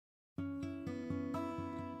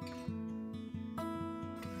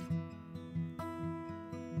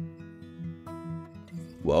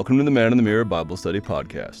Welcome to the Man in the Mirror Bible Study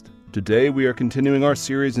Podcast. Today we are continuing our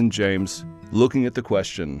series in James, looking at the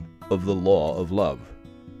question of the law of love.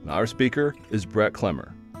 Our speaker is Brett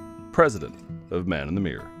Clemmer, president of Man in the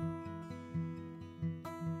Mirror.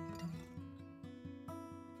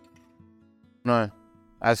 I'm going to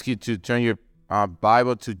ask you to turn your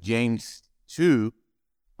Bible to James 2,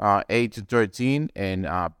 8 to 13, and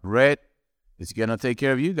Brett is going to take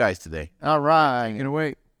care of you guys today. All right. Gonna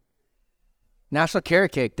wait. National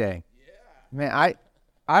Carrot Cake Day. Yeah. Man,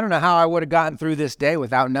 I don't know how I would have gotten through this day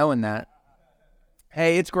without knowing that.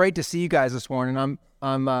 Hey, it's great to see you guys this morning.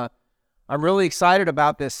 I'm really excited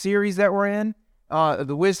about this series that we're in,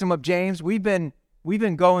 the Wisdom of James. We've been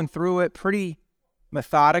going through it pretty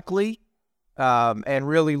methodically, and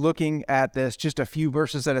really looking at this just a few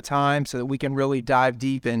verses at a time, so that we can really dive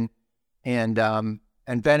deep and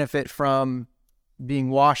benefit from being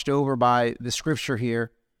washed over by the Scripture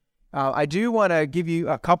here. I do want to give you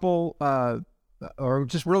a couple, or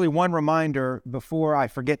just really one reminder before I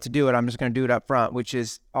forget to do it. I'm just going to do it up front, which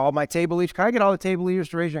is all my table leaders. Can I get all the table leaders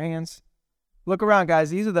to raise your hands? Look around,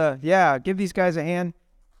 guys. These are give these guys a hand.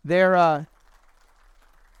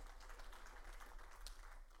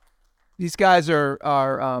 These guys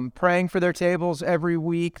are praying for their tables every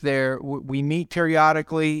week. We meet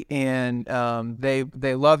periodically, and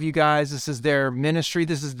they love you guys. This is their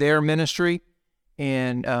ministry.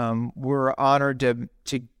 And we're honored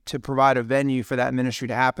to provide a venue for that ministry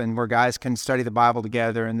to happen, where guys can study the Bible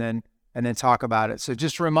together and then talk about it. So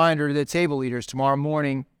just a reminder to the table leaders, tomorrow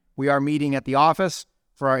morning we are meeting at the office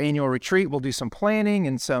for our annual retreat. We'll do some planning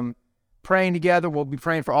and some praying together. We'll be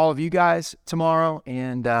praying for all of you guys tomorrow,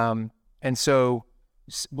 and so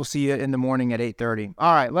we'll see you in the morning at 8:30.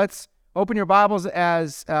 All right, let's open your Bibles,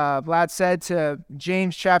 as Vlad said, to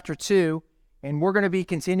James chapter 2. And we're going to be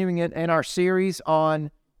continuing it in our series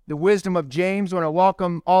on the wisdom of James. I want to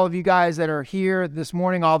welcome all of you guys that are here this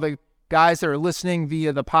morning, all the guys that are listening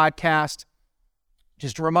via the podcast.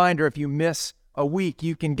 Just a reminder, if you miss a week,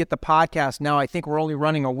 you can get the podcast now. I think we're only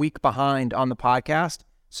running a week behind on the podcast,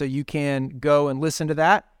 so you can go and listen to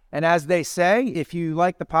that. And as they say, if you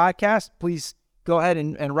like the podcast, please go ahead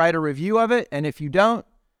and write a review of it. And if you don't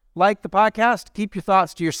like the podcast, keep your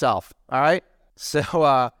thoughts to yourself, all right?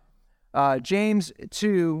 So, James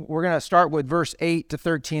 2, we're going to start with verse 8 to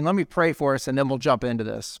 13. Let me pray for us, and then we'll jump into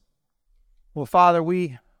this. Well, Father,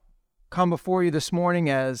 we come before you this morning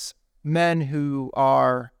as men who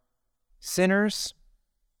are sinners,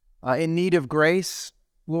 in need of grace.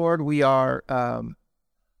 Lord, we are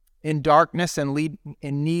in darkness and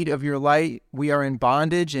in need of your light. We are in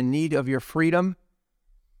bondage, in need of your freedom.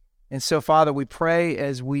 And so, Father, we pray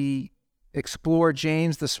as we explore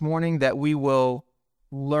James this morning that we will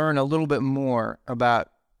learn a little bit more about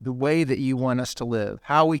the way that you want us to live,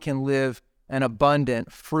 how we can live an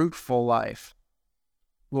abundant, fruitful life,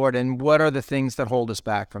 Lord, and what are the things that hold us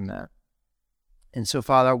back from that. And so,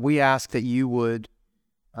 Father, we ask that you would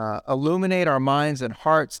illuminate our minds and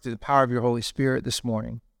hearts through the power of your Holy Spirit this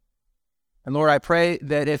morning. And Lord, I pray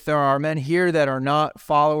that if there are men here that are not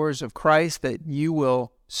followers of Christ, that you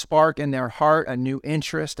will spark in their heart a new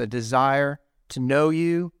interest, a desire to know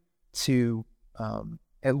you, to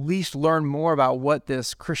at least learn more about what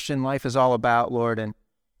this Christian life is all about, Lord, and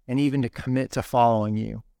even to commit to following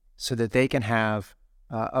you so that they can have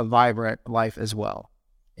a vibrant life as well.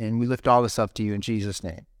 And we lift all this up to you in Jesus'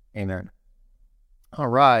 name. Amen. All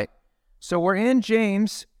right. So we're in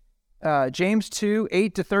James 2,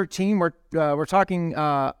 8 to 13. We're talking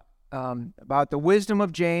about the wisdom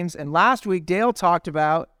of James. And last week, Dale talked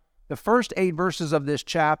about the first 8 verses of this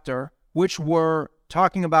chapter, which were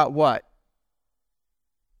talking about what?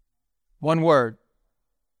 One word: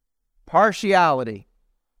 partiality.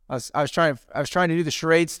 I was trying to do the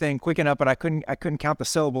charades thing quick enough, but I couldn't count the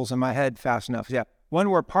syllables in my head fast enough. Yeah,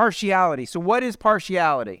 one word: partiality. So what is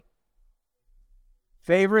partiality?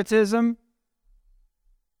 Favoritism.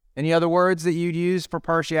 Any other words that you'd use for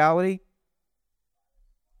partiality?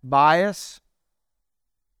 Bias.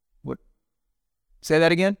 What? Say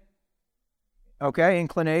that again. Okay,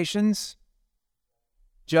 inclinations,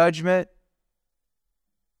 judgment,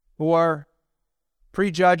 or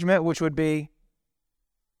prejudgment, which would be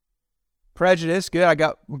prejudice. Good.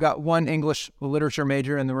 We got one English literature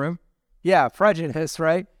major in the room. Yeah, prejudice,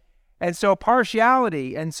 right? And so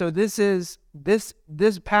partiality. And so this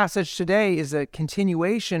passage today is a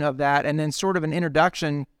continuation of that, and then sort of an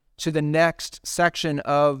introduction to the next section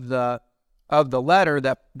of the letter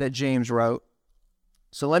that James wrote.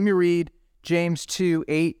 So let me read James 2,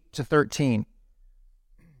 8 to 13.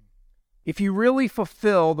 If you really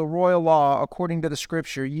fulfill the royal law according to the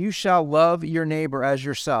Scripture, you shall love your neighbor as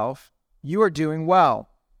yourself, you are doing well.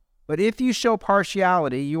 But if you show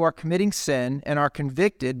partiality, you are committing sin and are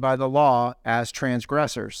convicted by the law as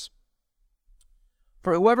transgressors.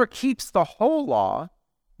 For whoever keeps the whole law,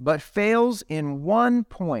 but fails in one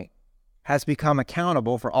point, has become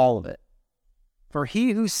accountable for all of it. For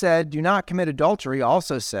he who said, do not commit adultery,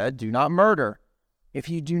 also said, do not murder. If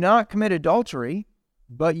you do not commit adultery,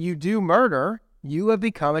 but you do murder, you have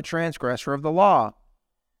become a transgressor of the law.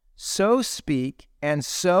 So speak and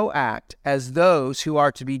so act as those who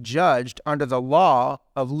are to be judged under the law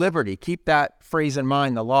of liberty. Keep that phrase in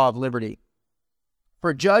mind, the law of liberty.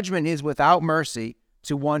 For judgment is without mercy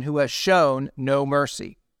to one who has shown no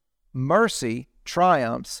mercy. Mercy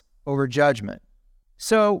triumphs over judgment.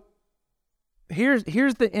 So here's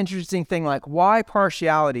the interesting thing, like why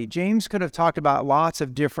partiality? James could have talked about lots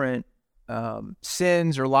of different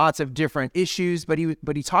sins or lots of different issues, but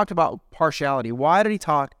he talked about partiality. Why did he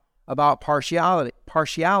talk about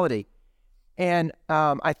partiality? And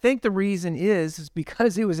I think the reason is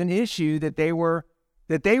because it was an issue that they were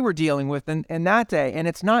dealing with in that day. And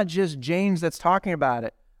it's not just James that's talking about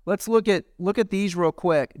it. Let's look at these real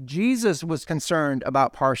quick. Jesus was concerned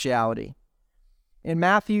about partiality. In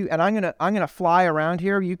Matthew, and I'm gonna fly around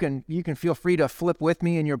here. You can feel free to flip with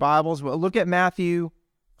me in your Bibles. But look at Matthew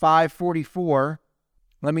 5:44.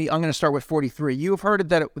 I'm going to start with 43. You have heard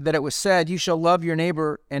that it was said, you shall love your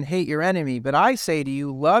neighbor and hate your enemy. But I say to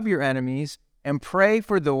you, love your enemies and pray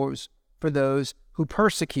for those who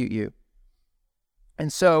persecute you.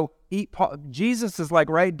 And so Jesus is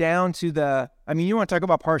like right down to you want to talk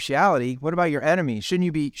about partiality. What about your enemies?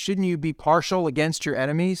 Shouldn't you be partial against your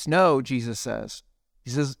enemies? No, Jesus says.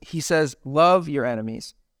 He says, love your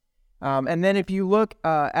enemies. And then if you look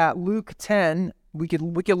at Luke 10, we could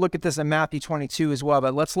look at this in Matthew 22 as well,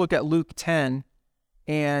 but let's look at Luke 10,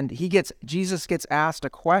 and Jesus gets asked a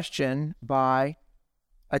question by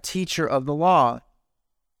a teacher of the law.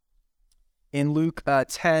 In Luke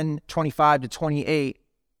 10:25-28,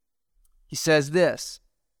 he says this,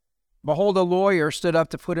 behold, a lawyer stood up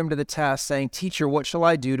to put him to the test, saying, Teacher, what shall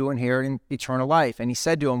I do to inherit eternal life? And he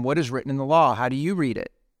said to him, what is written in the law? How do you read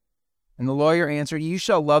it? And the lawyer answered, you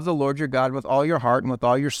shall love the Lord your God with all your heart and with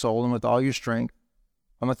all your soul and with all your strength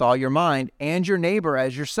and with all your mind, and your neighbor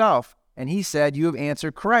as yourself. And he said, you have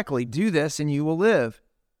answered correctly. Do this and you will live.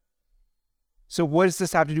 So what does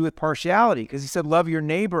this have to do with partiality? Because he said, love your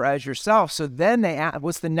neighbor as yourself. So then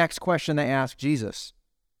what's the next question they ask Jesus?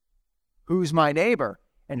 Who's my neighbor?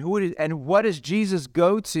 And what does Jesus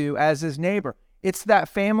go to as his neighbor? It's that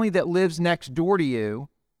family that lives next door to you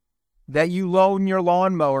that you loan your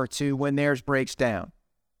lawnmower to when theirs breaks down.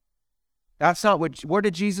 That's not where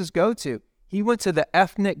did Jesus go to? He went to the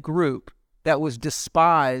ethnic group that was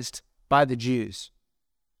despised by the Jews.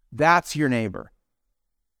 That's your neighbor.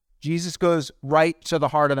 Jesus goes right to the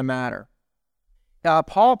heart of the matter.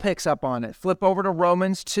 Paul picks up on it. Flip over to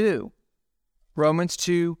Romans 2. Romans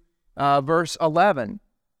 2, verse 11.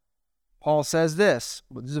 Paul says this.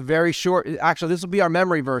 This is a very short, actually, this will be our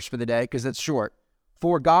memory verse for the day because it's short.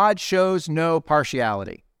 For God shows no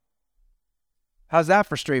partiality. How's that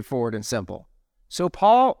for straightforward and simple? So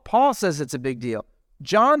Paul says it's a big deal.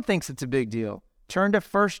 John thinks it's a big deal. Turn to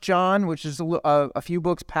 1 John, which is a few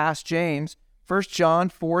books past James. 1 John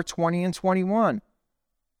 4:20 and 21.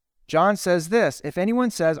 John says this, if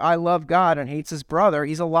anyone says, I love God and hates his brother,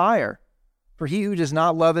 he's a liar. For he who does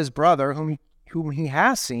not love his brother, whom he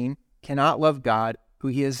has seen, cannot love God, who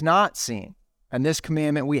he has not seen. And this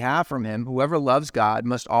commandment we have from him, whoever loves God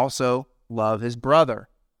must also love his brother.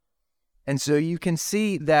 And so you can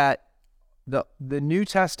see that the New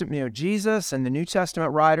Testament, Jesus and the New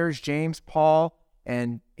Testament writers, James, Paul,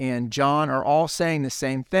 and John are all saying the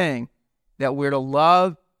same thing, that we're to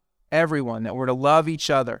love everyone, that we're to love each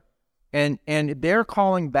other. And they're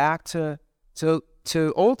calling back to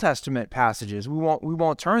Old Testament passages. We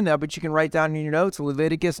won't turn there, but you can write down in your notes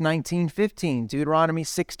Leviticus 19:15, Deuteronomy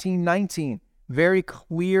 16:19. Very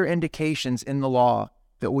clear indications in the law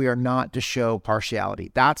that we are not to show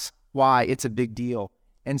partiality. That's why it's a big deal.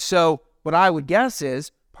 And so what I would guess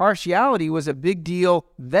is partiality was a big deal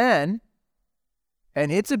then,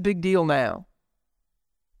 and it's a big deal now.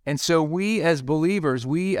 And so we as believers,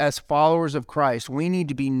 we as followers of Christ, we need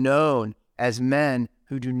to be known as men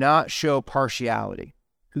who do not show partiality,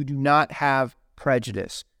 who do not have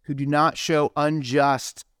prejudice, who do not show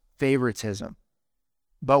unjust favoritism.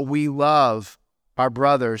 But we love our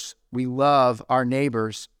brothers, we love our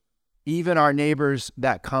neighbors, even our neighbors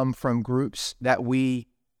that come from groups that we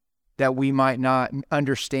might not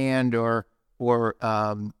understand or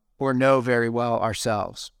know very well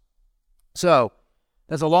ourselves. So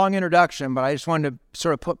That's a long introduction, but I just wanted to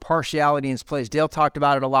sort of put partiality in its place. Dale talked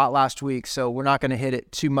about it a lot last week, so we're not going to hit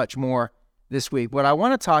it too much more this week. What I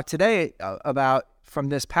want to talk today about from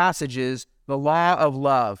this passage is the law of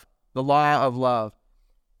love, the law of love.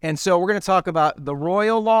 And so we're going to talk about the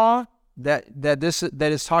royal law that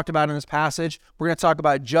is talked about in this passage. We're going to talk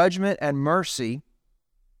about judgment and mercy,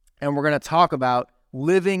 and we're going to talk about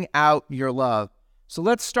living out your love. So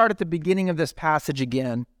let's start at the beginning of this passage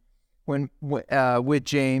again. With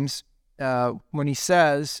James, when he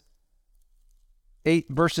says,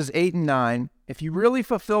 verses 8 and 9, if you really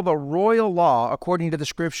fulfill the royal law according to the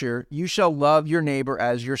scripture, you shall love your neighbor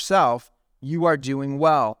as yourself, you are doing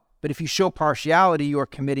well. But if you show partiality, you are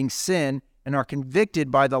committing sin and are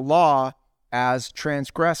convicted by the law as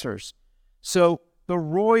transgressors. So the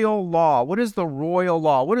royal law, what is the royal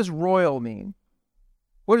law? What does royal mean?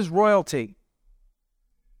 What is royalty?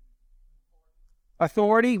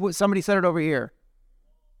 Authority? Somebody said it over here.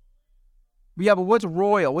 Yeah, but what's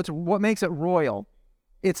royal? What makes it royal?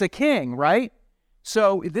 It's a king, right?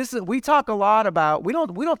 So we talk a lot about, we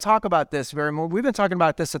don't talk about this very much. We've been talking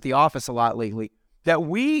about this at the office a lot lately, that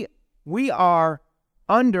we are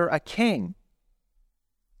under a king.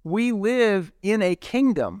 We live in a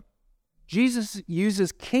kingdom. Jesus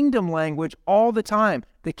uses kingdom language all the time.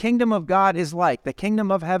 The kingdom of God is like, the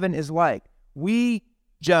kingdom of heaven is like. We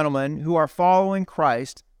gentlemen who are following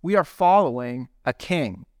Christ, we are following a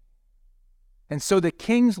king. And so the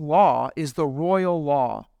king's law is the royal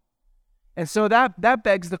law. And so that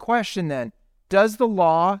begs the question then, does the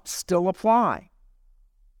law still apply?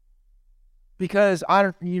 Because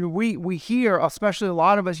we hear, especially a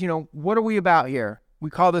lot of us, what are we about here?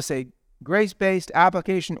 We call this a grace-based,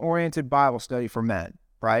 application-oriented Bible study for men,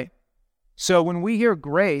 right? So when we hear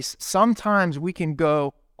grace, sometimes we can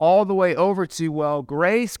go all the way over to, well,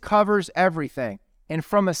 grace covers everything. And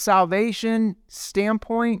from a salvation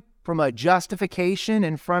standpoint, from a justification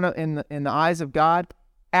in the eyes of God,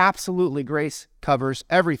 absolutely grace covers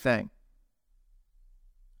everything.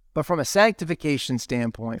 But from a sanctification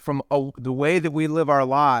standpoint, from the way that we live our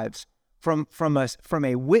lives, from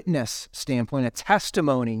a witness standpoint, a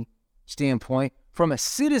testimony standpoint, from a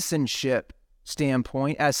citizenship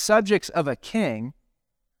standpoint, as subjects of a king,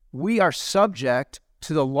 we are subject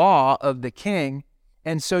to the law of the king.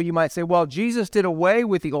 And so you might say, well, Jesus did away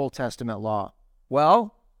with the Old Testament law.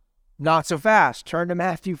 Well, not so fast. Turn to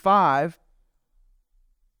Matthew 5.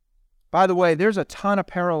 By the way, there's a ton of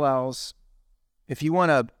parallels. If you want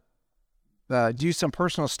to do some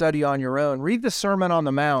personal study on your own, read the Sermon on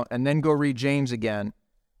the Mount and then go read James again.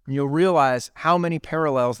 And you'll realize how many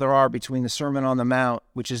parallels there are between the Sermon on the Mount,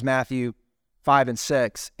 which is Matthew 5 and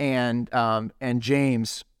 6, and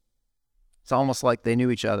James. It's almost like they knew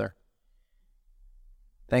each other.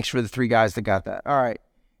 Thanks for the three guys that got that. All right.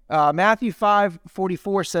 Matthew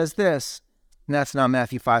 5:44 says this. And that's not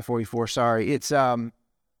Matthew 5:44, sorry. It's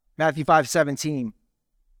Matthew 5:17.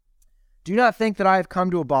 Do not think that I have come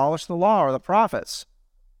to abolish the law or the prophets.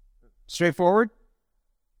 Straightforward.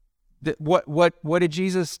 What did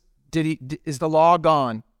Jesus, is the law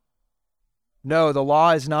gone? No, the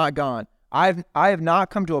law is not gone. I have not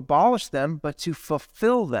come to abolish them, but to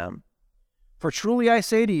fulfill them. For truly I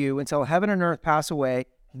say to you, until heaven and earth pass away,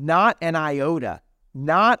 not an iota,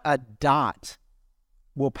 not a dot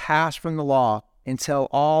will pass from the law until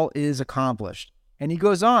all is accomplished. And he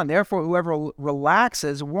goes on, therefore, whoever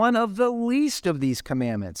relaxes one of the least of these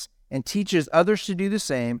commandments and teaches others to do the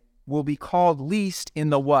same will be called least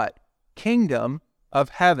in the what? Kingdom of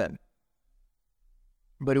heaven.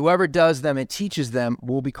 But whoever does them and teaches them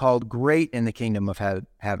will be called great in the kingdom of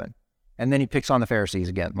heaven. And then he picks on the Pharisees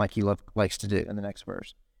again, like he likes to do in the next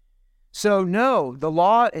verse. So no, the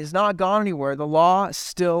law is not gone anywhere. The law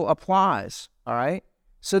still applies, all right?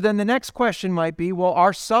 So then the next question might be, well,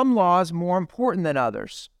 are some laws more important than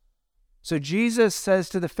others? So Jesus says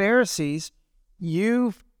to the Pharisees,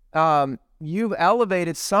 you've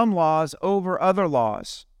elevated some laws over other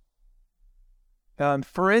laws.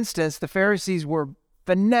 For instance, the Pharisees were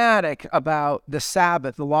fanatic about the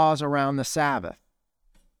Sabbath, the laws around the Sabbath.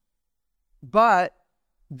 But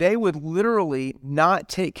they would literally not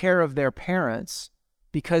take care of their parents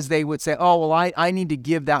because they would say, oh, well, I need to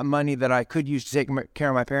give that money that I could use to take care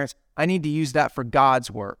of my parents. I need to use that for God's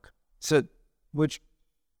work. So, which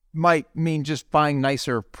might mean just buying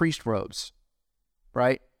nicer priest robes,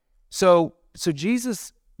 right? So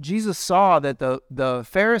Jesus saw that the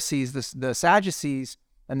Pharisees, the Sadducees,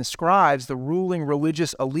 and the scribes, the ruling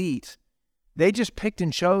religious elite, they just picked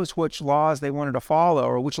and chose which laws they wanted to follow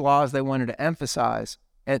or which laws they wanted to emphasize.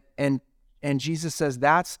 And Jesus says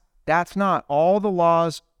that's not. All the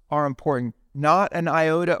laws are important, not an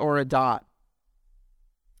iota or a dot.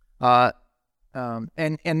 And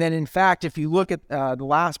then in fact, if you look at the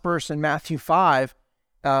last verse in Matthew 5,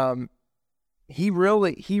 he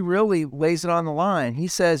really lays it on the line. He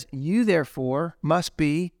says, "You therefore must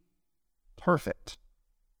be perfect,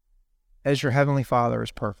 as your heavenly Father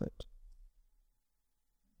is perfect."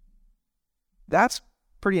 That's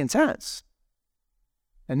pretty intense.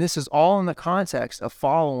 And this is all in the context of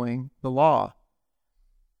following the law.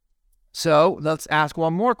 So let's ask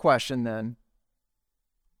one more question then.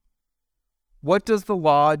 What does the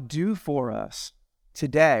law do for us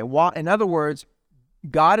today? In other words,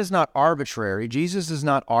 God is not arbitrary. Jesus is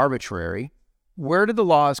not arbitrary. Where do the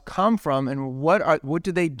laws come from, and what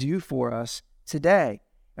do they do for us today?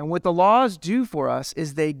 And what the laws do for us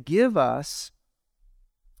is they give us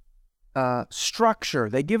structure.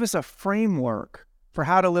 They give us a framework for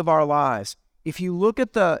how to live our lives. If you look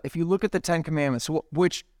at the Ten Commandments,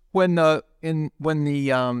 which in the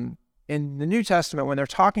New Testament, when they're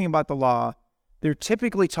talking about the law, they're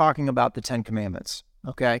typically talking about the Ten Commandments.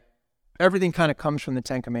 Okay, everything kind of comes from the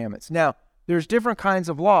Ten Commandments. Now, there's different kinds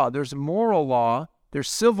of law. There's moral law, there's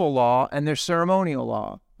civil law, and there's ceremonial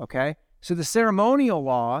law. Okay, so the ceremonial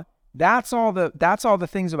law, that's all the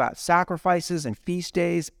things about sacrifices and feast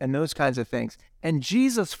days and those kinds of things. And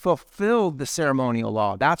Jesus fulfilled the ceremonial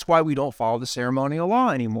law. That's why we don't follow the ceremonial law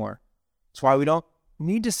anymore. That's why we don't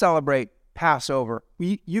need to celebrate Passover.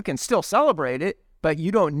 You can still celebrate it, but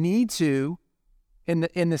you don't need to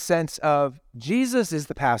in the sense of Jesus is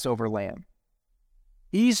the Passover lamb.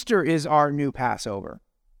 Easter is our new Passover.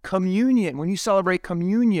 Communion, when you celebrate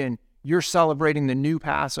communion, you're celebrating the new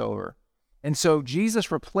Passover. And so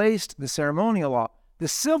Jesus replaced the ceremonial law. The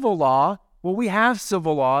civil law, well, we have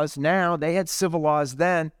civil laws now. They had civil laws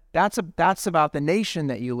then. That's about the nation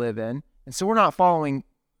that you live in. And so we're not following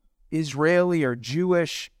Israeli or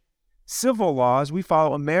Jewish civil laws. We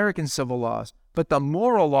follow American civil laws. But the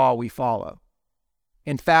moral law we follow.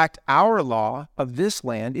 In fact, our law of this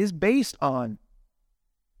land is based on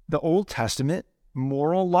the Old Testament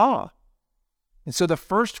moral law. And so the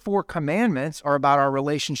first 4 commandments are about our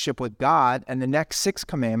relationship with God, and the next 6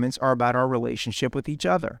 commandments are about our relationship with each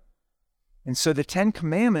other. And so the 10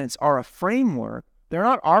 commandments are a framework. They're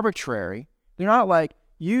not arbitrary. They're not like,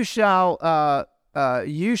 you shall, dye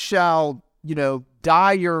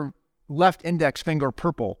your left index finger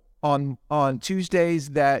purple on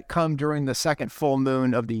Tuesdays that come during the second full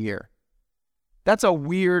moon of the year. That's a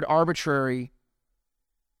weird, arbitrary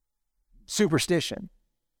superstition.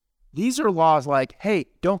 These are laws like, hey,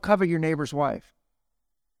 don't covet your neighbor's wife.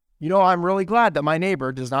 You know, I'm really glad that my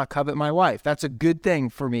neighbor does not covet my wife. That's a good thing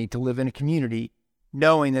for me to live in a community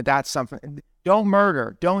knowing that that's something. Don't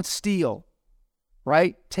murder. Don't steal.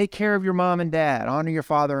 Right? Take care of your mom and dad. Honor your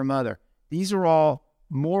father and mother. These are all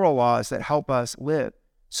moral laws that help us live.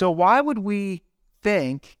 So why would we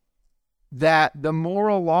think that the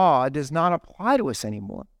moral law does not apply to us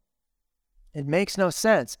anymore? It makes no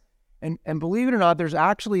sense. And believe it or not, there's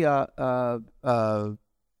actually a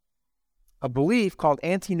belief called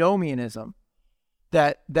antinomianism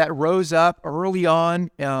that rose up early on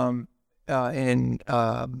with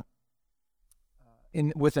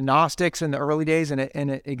the Gnostics in the early days, and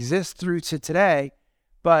it exists through to today.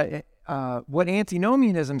 But what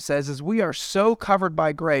antinomianism says is we are so covered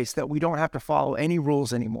by grace that we don't have to follow any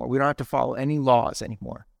rules anymore. We don't have to follow any laws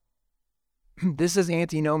anymore. This is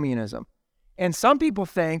antinomianism. And some people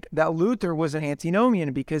think that Luther was an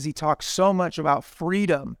antinomian because he talked so much about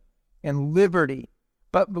freedom and liberty.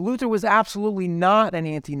 But Luther was absolutely not an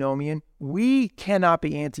antinomian. We cannot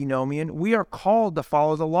be antinomian. We are called to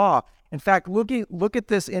follow the law. In fact, look at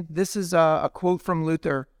this. This is a quote from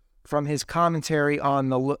Luther from his commentary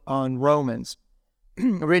on Romans,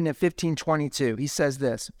 written in 1522. He says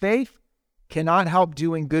this: faith cannot help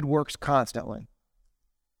doing good works constantly.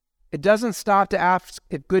 It doesn't stop to ask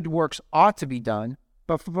if good works ought to be done,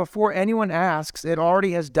 but before anyone asks, it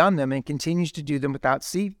already has done them and continues to do them without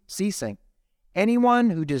ceasing.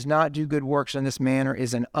 Anyone who does not do good works in this manner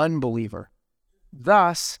is an unbeliever.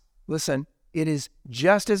 Thus, listen, it is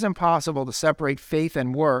just as impossible to separate faith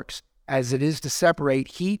and works as it is to separate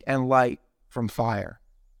heat and light from fire.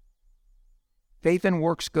 Faith and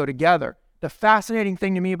works go together. The fascinating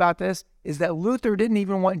thing to me about this is that Luther didn't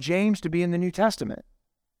even want James to be in the New Testament.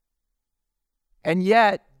 And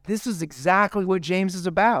yet, this is exactly what James is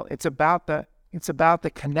about. It's about the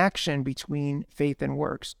connection between faith and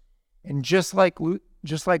works. And just like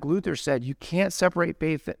Luther said, you can't separate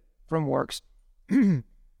faith from works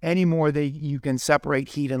any more than you can separate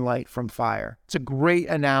heat and light from fire. It's a great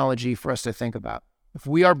analogy for us to think about. If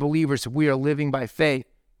we are believers, if we are living by faith,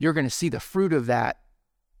 you're going to see the fruit of that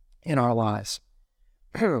in our lives.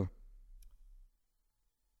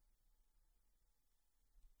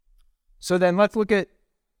 So then let's look at,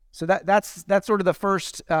 that's sort of the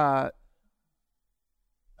first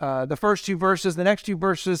two verses. The next two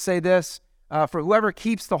verses say this, for whoever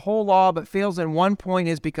keeps the whole law but fails in one point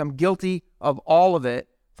has become guilty of all of it.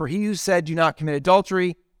 For he who said, do not commit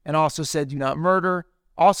adultery, and also said, do not murder,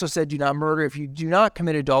 also said, do not murder. If you do not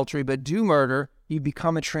commit adultery but do murder, you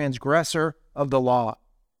become a transgressor of the law.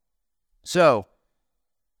 So,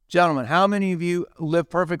 gentlemen, how many of you live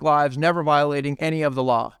perfect lives, never violating any of the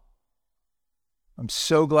law? I'm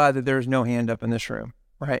so glad that there's no hand up in this room,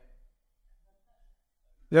 right?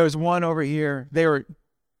 There was one over here. They were,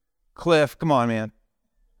 Cliff, come on, man.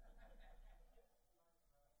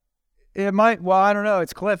 It might, well, I don't know.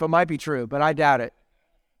 It's Cliff. It might be true, but I doubt it.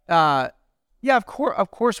 Yeah, of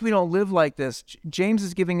course we don't live like this. James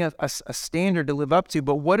is giving us a standard to live up to,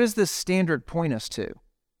 but what does this standard point us to?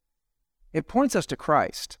 It points us to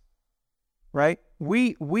Christ, right?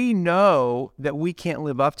 We know that we can't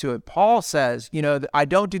live up to it. Paul says, I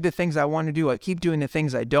don't do the things I want to do. I keep doing the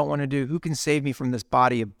things I don't want to do. Who can save me from this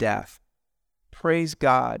body of death? Praise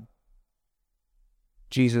God.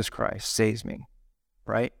 Jesus Christ saves me,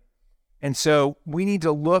 right? And so we need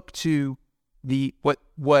to look to what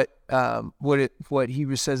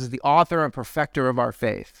he says is the author and perfecter of our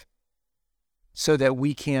faith, so that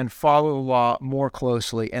we can follow the law more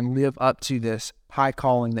closely and live up to this high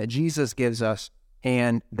calling that Jesus gives us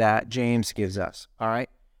and that James gives us. All right.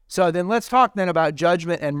 So then let's talk then about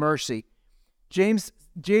judgment and mercy. James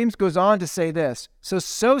goes on to say this,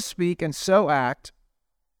 so speak and so act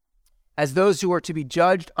as those who are to be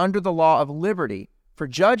judged under the law of liberty. For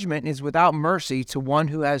judgment is without mercy to one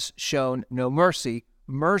who has shown no mercy.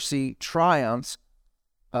 Mercy triumphs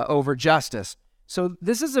over justice. So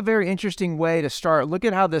this is a very interesting way to start. Look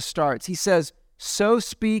at how this starts. He says, so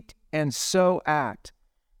speak and so act.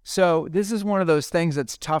 So this is one of those things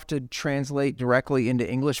that's tough to translate directly into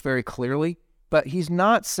English very clearly. But he's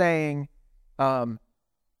not saying,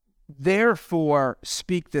 therefore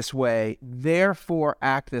speak this way, therefore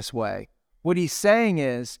act this way. What he's saying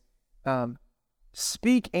is,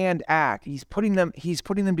 speak and act. He's putting them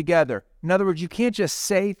together. In other words, you can't just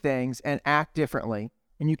say things and act differently,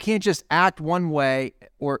 and you can't just act one way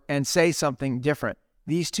and say something different.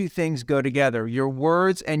 These two things go together. Your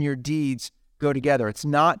words and your deeds go together. It's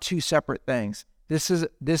not two separate things. This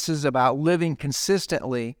is about living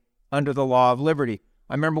consistently under the law of liberty.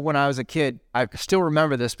 I remember when I was a kid, I still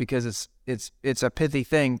remember this because it's a pithy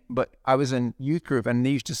thing, but I was in youth group and they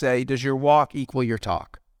used to say, does your walk equal your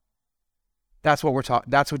talk? That's what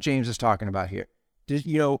that's what James is talking about here. I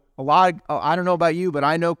don't know about you, but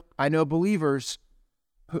I know believers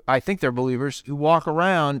I think they're believers who walk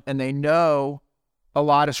around and they know a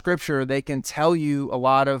lot of scripture. They can tell you a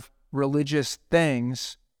lot of religious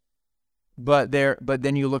things, but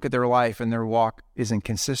then you look at their life and their walk isn't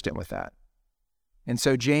consistent with that. And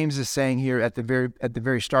so James is saying here at the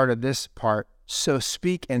very start of this part, so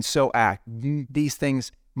speak and so act. These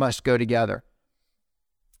things must go together.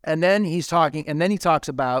 And then he talks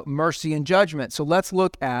about mercy and judgment. So let's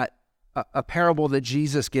look at a parable that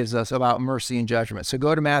Jesus gives us about mercy and judgment. So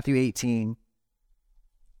go to Matthew 18.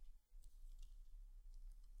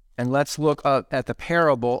 And let's look at the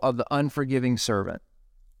parable of the unforgiving servant.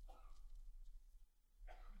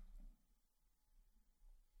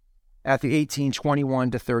 Matthew 18,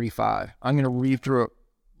 21 to 35. I'm going to read through it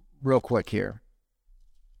real quick here.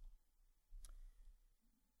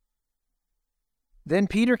 Then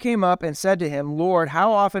Peter came up and said to him, Lord,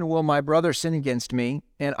 how often will my brother sin against me,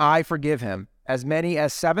 and I forgive him? As many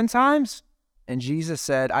as 7 times? And Jesus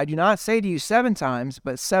said, I do not say to you 7 times,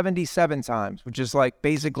 but 77 times, which is like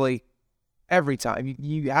basically every time.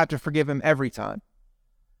 You have to forgive him every time.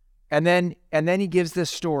 And then he gives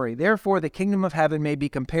this story. Therefore, the kingdom of heaven may be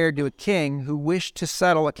compared to a king who wished to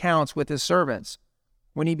settle accounts with his servants.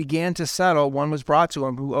 When he began to settle, one was brought to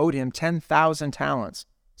him who owed him 10,000 talents.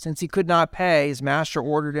 Since he could not pay, his master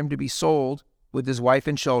ordered him to be sold with his wife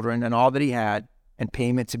and children and all that he had, and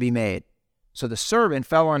payment to be made. So the servant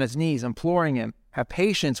fell on his knees, imploring him, have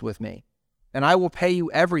patience with me, and I will pay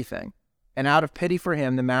you everything. And out of pity for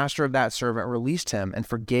him, the master of that servant released him and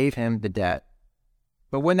forgave him the debt.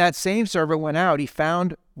 But when that same servant went out, he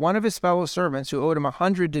found one of his fellow servants who owed him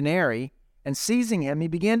 100 denarii, and seizing him, he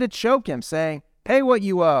began to choke him, saying, pay what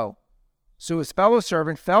you owe. So his fellow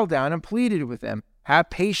servant fell down and pleaded with him, have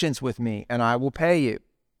patience with me, and I will pay you.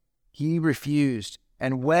 He refused,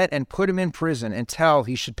 and went and put him in prison until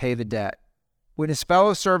he should pay the debt. When his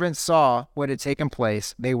fellow servants saw what had taken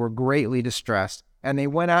place, they were greatly distressed, and they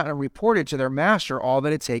went out and reported to their master all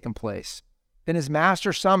that had taken place. Then his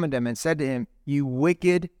master summoned him and said to him, you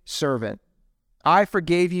wicked servant, I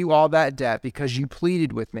forgave you all that debt because you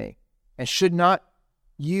pleaded with me. And should not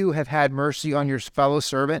you have had mercy on your fellow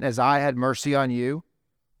servant as I had mercy on you?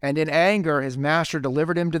 And in anger his master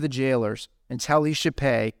delivered him to the jailers until he should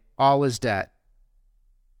pay all his debt.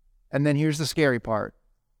 And then here's the scary part.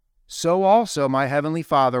 So also my heavenly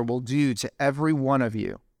Father will do to every one of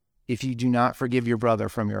you if you do not forgive your brother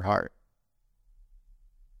from your heart.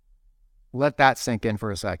 Let that sink in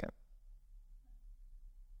for a second.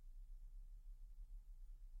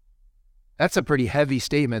 That's a pretty heavy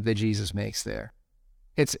statement that Jesus makes there.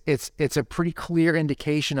 It's a pretty clear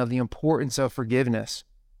indication of the importance of forgiveness.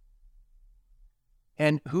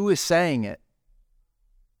 And who is saying it?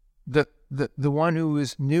 The one who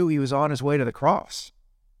knew he was on his way to the cross.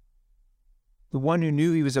 The one who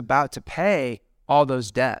knew he was about to pay all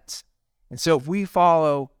those debts. And so if we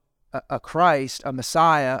follow a Christ, a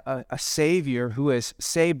Messiah, a Savior who has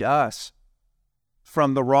saved us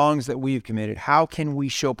from the wrongs that we've committed, how can we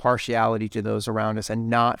show partiality to those around us and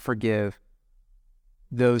not forgive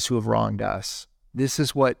those who have wronged us? This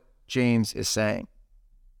is what James is saying.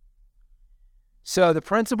 So the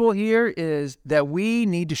principle here is that we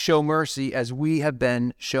need to show mercy as we have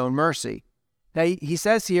been shown mercy. Now he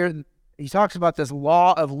says here, he talks about this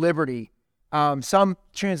law of liberty. Some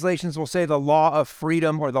translations will say the law of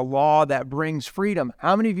freedom or the law that brings freedom.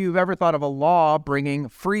 How many of you have ever thought of a law bringing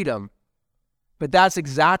freedom? But that's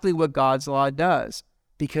exactly what God's law does,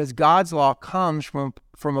 because God's law comes from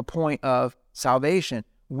a point of salvation.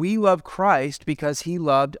 We love Christ because he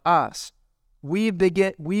loved us. We've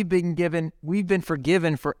been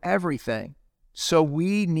forgiven for everything. So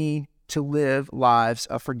we need to live lives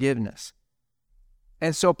of forgiveness.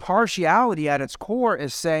 And so partiality at its core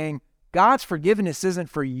is saying God's forgiveness isn't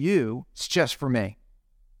for you, it's just for me.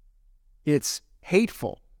 It's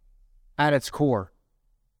hateful at its core.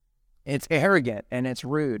 It's arrogant and it's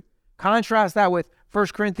rude. Contrast that with 1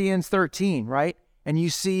 Corinthians 13, right? And you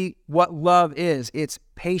see what love is. It's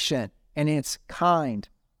patient and it's kind.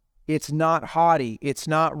 It's not haughty. It's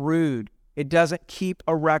not rude. It doesn't keep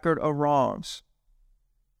a record of wrongs.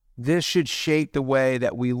 This should shape the way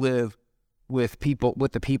that we live with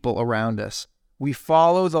the people around us. We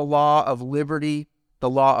follow the law of liberty, the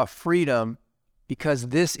law of freedom, because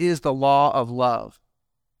this is the law of love.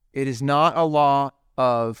 It is not a law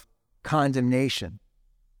of condemnation.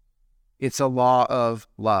 It's a law of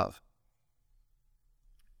love.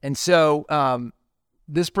 And so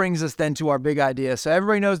this brings us then to our big idea. So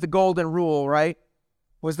everybody knows the golden rule, right?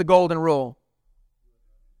 What's the golden rule?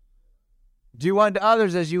 Do unto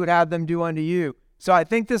others as you would have them do unto you. So I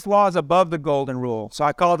think this law is above the golden rule. So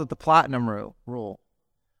I called it the platinum rule.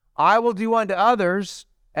 I will do unto others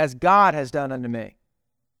as God has done unto me.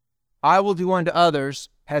 I will do unto others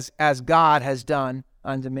as God has done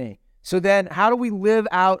unto me. So then how do we live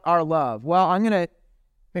out our love? Well, I'm going to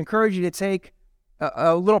encourage you to take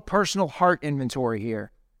a little personal heart inventory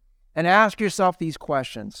here and ask yourself these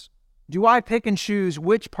questions. Do I pick and choose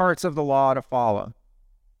which parts of the law to follow?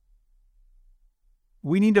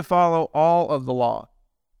 We need to follow all of the law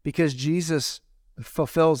because Jesus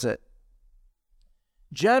fulfills it.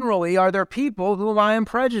 Generally, are there people whom I am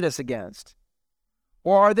prejudiced against?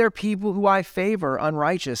 Or are there people who I favor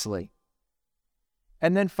unrighteously?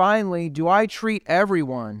 And then finally, do I treat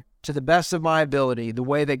everyone to the best of my ability the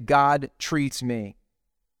way that God treats me?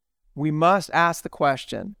 We must ask the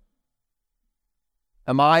question,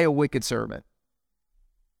 am I a wicked servant?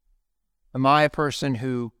 Am I a person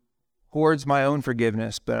who hoards my own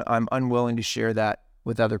forgiveness, but I'm unwilling to share that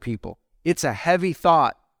with other people? It's a heavy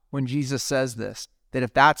thought when Jesus says this, that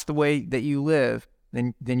if that's the way that you live,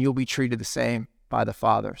 then you'll be treated the same by the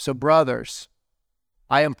Father. So brothers,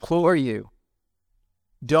 I implore you,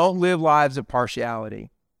 don't live lives of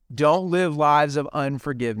partiality. Don't live lives of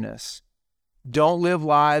unforgiveness. Don't live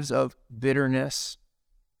lives of bitterness.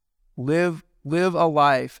 Live a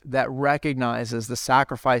life that recognizes the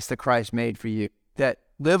sacrifice that Christ made for you. That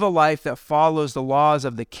live a life that follows the laws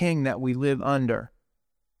of the King that we live under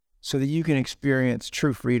so that you can experience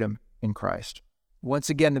true freedom in Christ.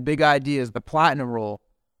 Once again, the big idea is the platinum rule.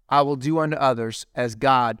 I will do unto others as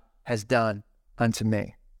God has done unto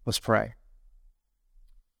me. Let's pray.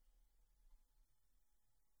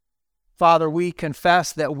 Father, we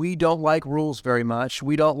confess that we don't like rules very much.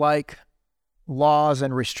 We don't like laws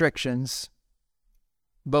and restrictions.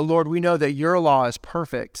 But Lord, we know that your law is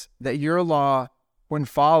perfect, that your law, when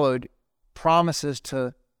followed, promises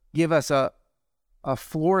to give us a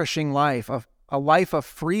flourishing life, a life of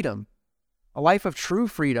freedom, a life of true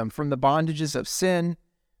freedom from the bondages of sin,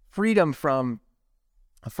 freedom from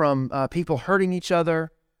people hurting each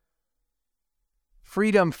other,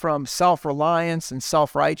 freedom from self-reliance and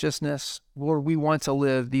self-righteousness. Lord, we want to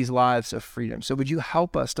live these lives of freedom. So would you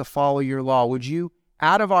help us to follow your law? Would you,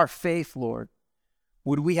 out of our faith, Lord,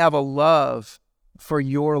 would we have a love for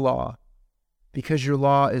your law, because your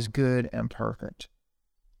law is good and perfect.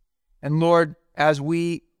 And Lord, as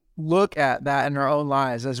we look at that in our own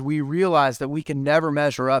lives, as we realize that we can never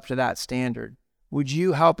measure up to that standard, would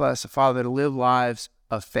you help us, Father, to live lives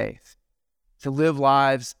of faith, to live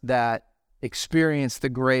lives that experience the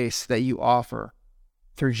grace that you offer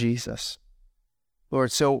through Jesus.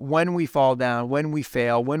 Lord, so when we fall down, when we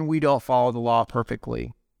fail, when we don't follow the law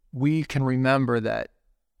perfectly, we can remember that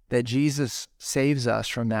Jesus saves us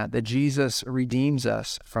from that Jesus redeems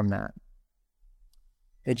us from that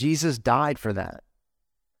Jesus died for that,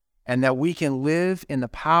 and that we can live in the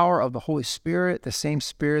power of the Holy Spirit, the same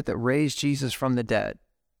Spirit that raised Jesus from the dead.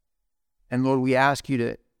 And Lord, we ask you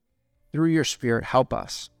to, through your Spirit, help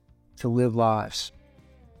us to live lives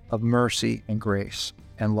of mercy and grace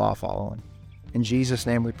and law following. In Jesus'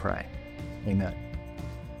 name we pray. Amen.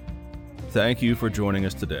 Thank you for joining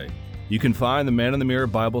us today. You can find the Man in the Mirror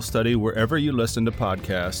Bible Study wherever you listen to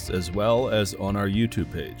podcasts, as well as on our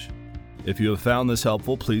YouTube page. If you have found this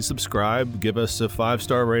helpful, please subscribe, give us a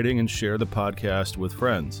 5-star rating, and share the podcast with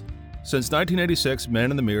friends. Since 1986, Man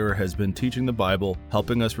in the Mirror has been teaching the Bible,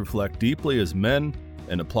 helping us reflect deeply as men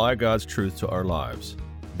and apply God's truth to our lives.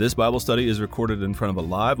 This Bible study is recorded in front of a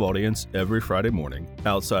live audience every Friday morning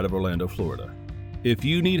outside of Orlando, Florida. If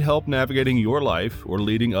you need help navigating your life or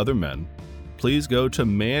leading other men, please go to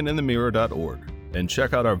maninthemirror.org and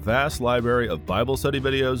check out our vast library of Bible study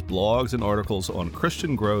videos, blogs, and articles on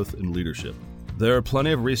Christian growth and leadership. There are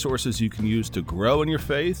plenty of resources you can use to grow in your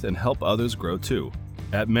faith and help others grow too.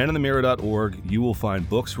 At maninthemirror.org, you will find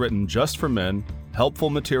books written just for men, helpful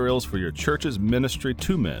materials for your church's ministry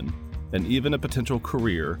to men, and even a potential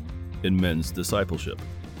career in men's discipleship.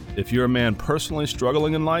 If you're a man personally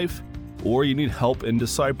struggling in life, or you need help in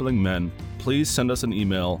discipling men, please send us an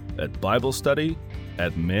email at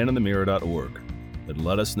biblestudy@maninthemirror.org and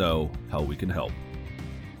let us know how we can help.